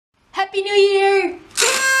Happy New Year!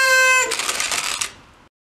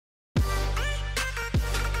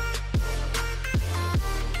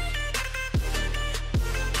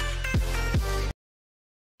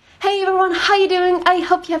 Hey everyone, how you doing? I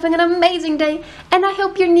hope you're having an amazing day and I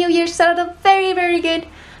hope your new year started off very good.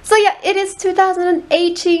 So yeah, it is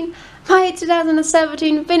 2018. My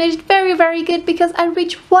 2017 finished very good because I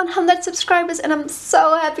reached 100 subscribers and I'm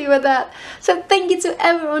so happy with that. So thank you to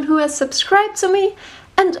everyone who has subscribed to me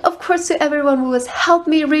and of course to everyone who has helped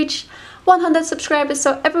me reach 100 subscribers.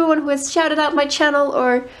 So everyone who has shouted out my channel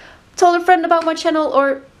or told a friend about my channel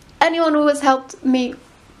or anyone who has helped me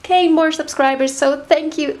gain more subscribers, so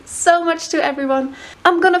thank you so much to everyone.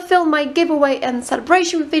 I'm gonna film my giveaway and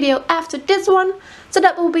celebration video after this one, so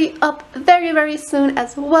that will be up very soon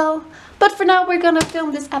as well. But for now we're gonna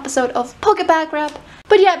film this episode of PokéPack Grab.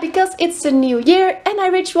 But yeah, because it's the new year and I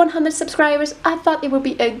reached 100 subscribers, I thought it would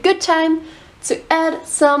be a good time to add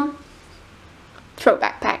some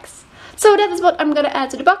throwback packs. So that is what I'm gonna add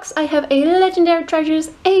to the box. I have a Legendary Treasures,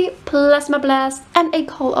 a Plasma Blast and a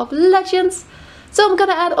Call of Legends. So I'm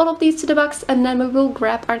gonna add all of these to the box and then we will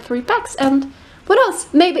grab our 3 packs and what else?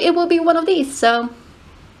 Maybe it will be one of these, so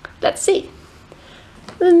let's see.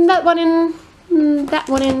 And that one in, that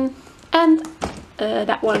one in, and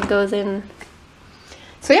that one goes in.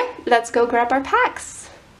 So yeah, let's go grab our packs.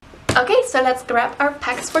 Okay, so let's grab our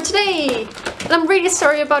packs for today. And I'm really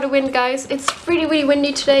sorry about the wind, guys. It's really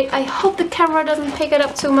windy today. I hope the camera doesn't pick it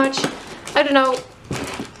up too much. I don't know,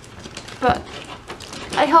 but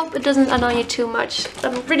I hope it doesn't annoy you too much.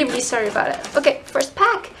 I'm really sorry about it. Okay, first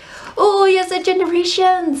pack. Oh yes, the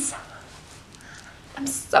Generations. I'm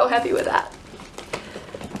so happy with that.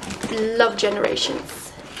 Love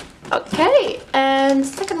Generations. Okay, and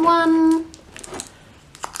second one.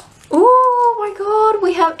 Oh my god,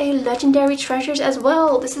 we have a Legendary Treasures as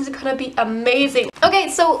well. This is gonna be amazing. Okay,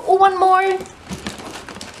 so one more.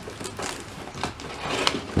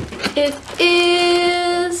 It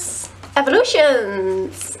is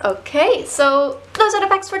Evolutions! Okay, so those are the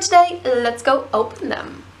packs for today. Let's go open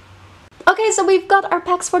them. Okay, so we've got our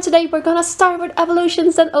packs for today. We're gonna start with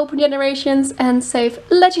Evolutions, then open Generations and save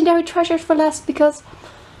Legendary Treasures for last because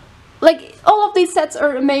like all of these sets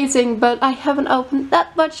are amazing, but I haven't opened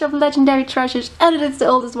that much of Legendary Treasures and it is the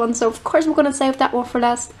oldest one, so of course we're gonna save that one for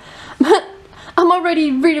last. But I'm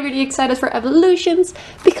already really excited for Evolutions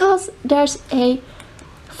because there's a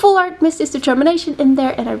full art Misty's Determination in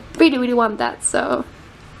there and I really want that, so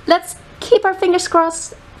let's keep our fingers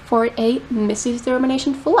crossed for a Misty's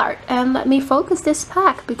Determination full art. And let me focus this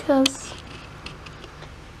pack because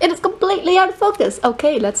it is completely out of focus.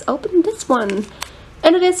 Okay, let's open this one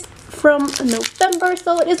and it is from November,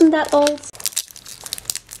 so it isn't that old.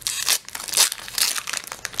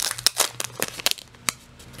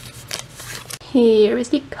 Here is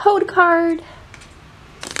the code card.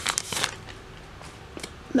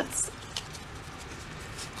 Let's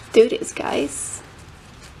do this, guys.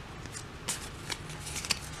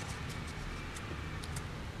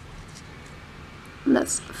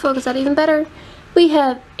 Let's focus that even better. We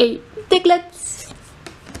have a Diglett,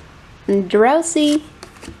 Drowsy,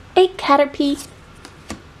 a Caterpie,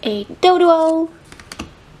 a Doduo,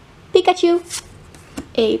 Pikachu,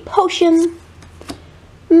 a Potion,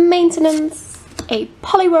 Maintenance, a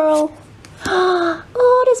Poliwhirl.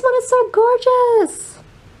 Oh, this one is so gorgeous!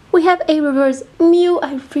 We have a reverse Mew.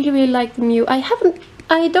 I really like the Mew. I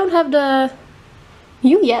don't have the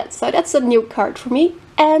Mew yet, so that's a new card for me.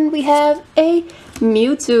 And we have a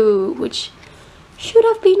Mewtwo, which should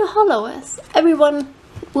have been a holo, as everyone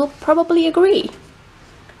will probably agree.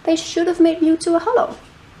 They should have made Mewtwo a holo.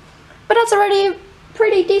 But that's already a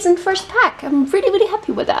pretty decent first pack. I'm really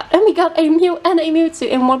happy with that. And we got a Mew and a Mewtwo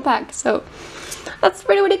in one pack, so that's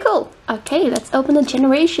really cool. Okay, let's open the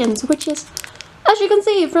Generations, which is, as you can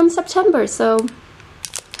see, from September, so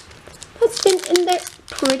it's been in there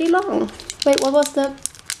pretty long. Wait, what was the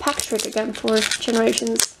pack trick again for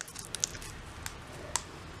Generations?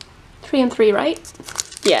 3 and 3, right?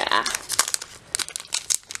 Yeah.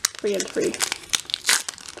 3 and 3.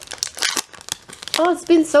 Oh, it's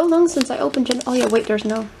been so long since I opened oh yeah, wait, there's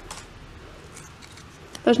no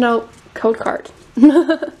code card.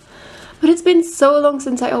 But it's been so long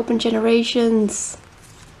since I opened Generations.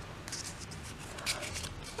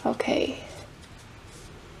 Okay,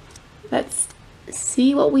 let's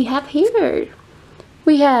see what we have here.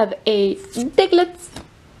 We have a Diglett,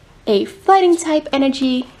 a Fighting type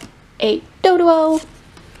Energy, a Doduo,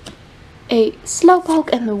 a Slowpoke,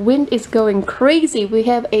 and the wind is going crazy. We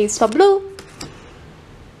have a Swablu,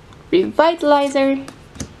 Revitalizer,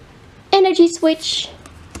 Energy Switch,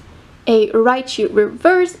 a Raichu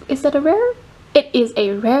Reverse. Is that a rare? It is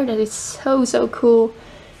a rare that is so cool.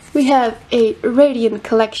 We have a Radiant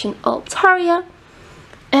Collection Altaria,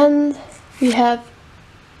 and we have...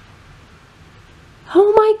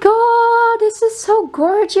 Oh my god, this is so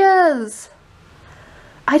gorgeous!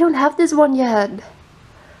 I don't have this one yet.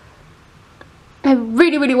 I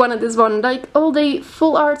really wanted this one. Like, all the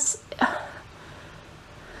full arts...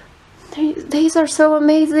 These are so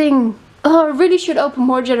amazing. Oh, I really should open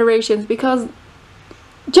more Generations, because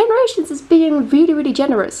Generations is being really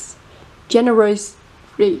generous. Generations.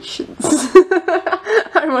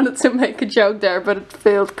 I wanted to make a joke there, but it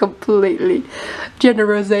failed completely.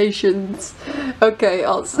 Generalizations. Okay,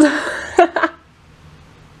 also.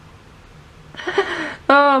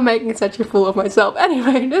 Oh, I'm making such a fool of myself.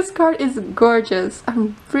 Anyway, this card is gorgeous.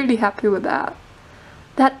 I'm really happy with that.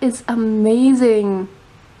 That is amazing.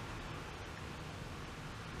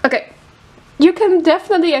 Okay, you can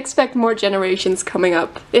definitely expect more Generations coming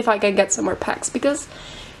up if I can get some more packs, because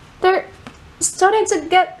they're starting to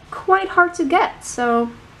get quite hard to get, so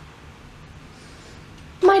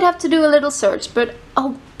might have to do a little search, but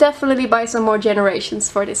I'll definitely buy some more Generations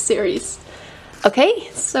for this series. Okay,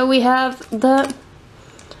 so we have the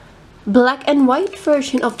black and white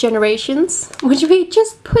version of Generations, which we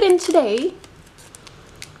just put in today.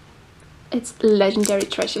 It's Legendary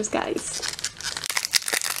Treasures, guys.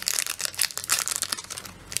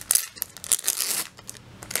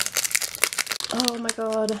 Oh my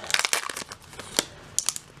god.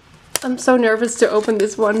 I'm so nervous to open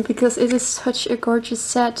this one because it is such a gorgeous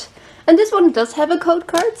set. And this one does have a code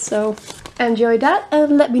card, so enjoy that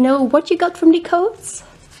and let me know what you got from the codes.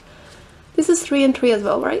 This is 3 and 3 as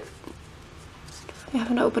well, right? I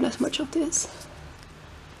haven't opened as much of this.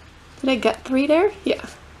 Did I get 3 there? Yeah.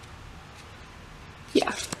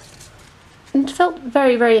 Yeah. And it felt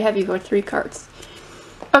very heavy for 3 cards.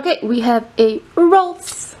 Okay, we have a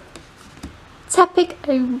Rolls. Tapic,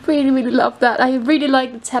 I really love that. I really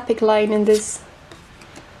like the Tapic line in this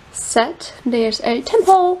set. There's a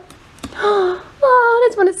Temple. Oh,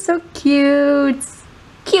 this one is so cute.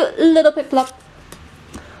 Cute little Piplup.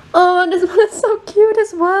 Oh, this one is so cute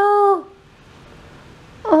as well.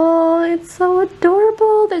 Oh, it's so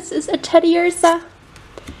adorable. This is a Teddy Ursa.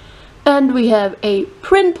 And we have a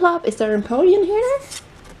Prinplup. Is there a Empoleon here?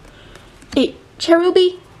 A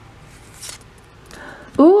Cherubi.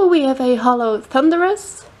 Ooh, we have a Hollow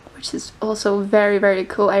Thunderous, which is also very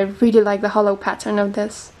cool. I really like the hollow pattern of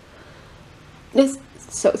this. This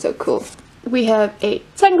is so cool. We have a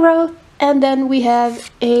Tangrowth, and then we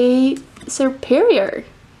have a Serperior,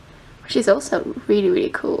 which is also really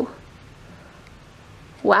cool.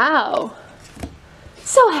 Wow.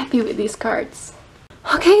 So happy with these cards.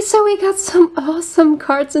 Okay, so we got some awesome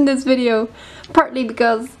cards in this video. Partly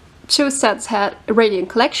because 2 sets had Radiant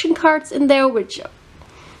Collection cards in there, which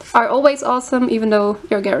are always awesome, even though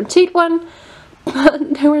you're guaranteed one.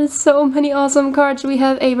 But there were so many awesome cards. We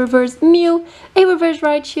have a Reverse Mew, a Reverse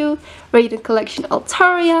Raichu, Radiant Collection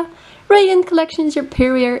Altaria, Radiant Collection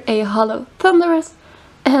Serperior, a Hollow Thunderous,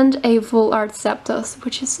 and a Full Art Zapdos,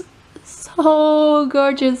 which is so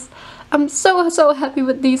gorgeous. I'm so happy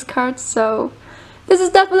with these cards, so this is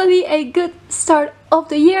definitely a good start of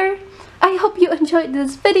the year. I hope you enjoyed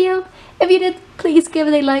this video. If you did, please give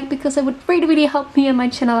it a like because it would really help me and my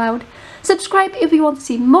channel out. Subscribe if you want to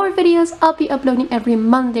see more videos. I'll be uploading every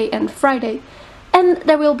Monday and Friday. And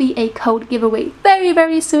there will be a code giveaway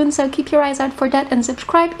very soon, so keep your eyes out for that and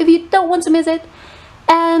subscribe if you don't want to miss it.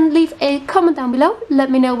 And leave a comment down below.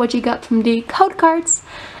 Let me know what you got from the code cards.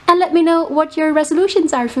 And let me know what your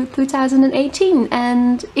resolutions are for 2018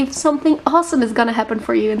 and if something awesome is gonna happen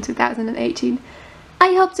for you in 2018.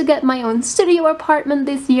 I hope to get my own studio apartment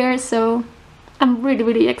this year, so I'm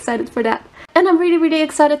really excited for that. And I'm really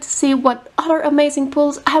excited to see what other amazing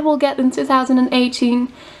pulls I will get in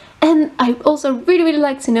 2018. And I also really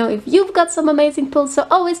like to know if you've got some amazing pulls, so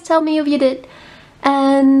always tell me if you did.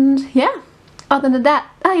 And yeah, other than that,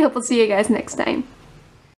 I hope I'll see you guys next time.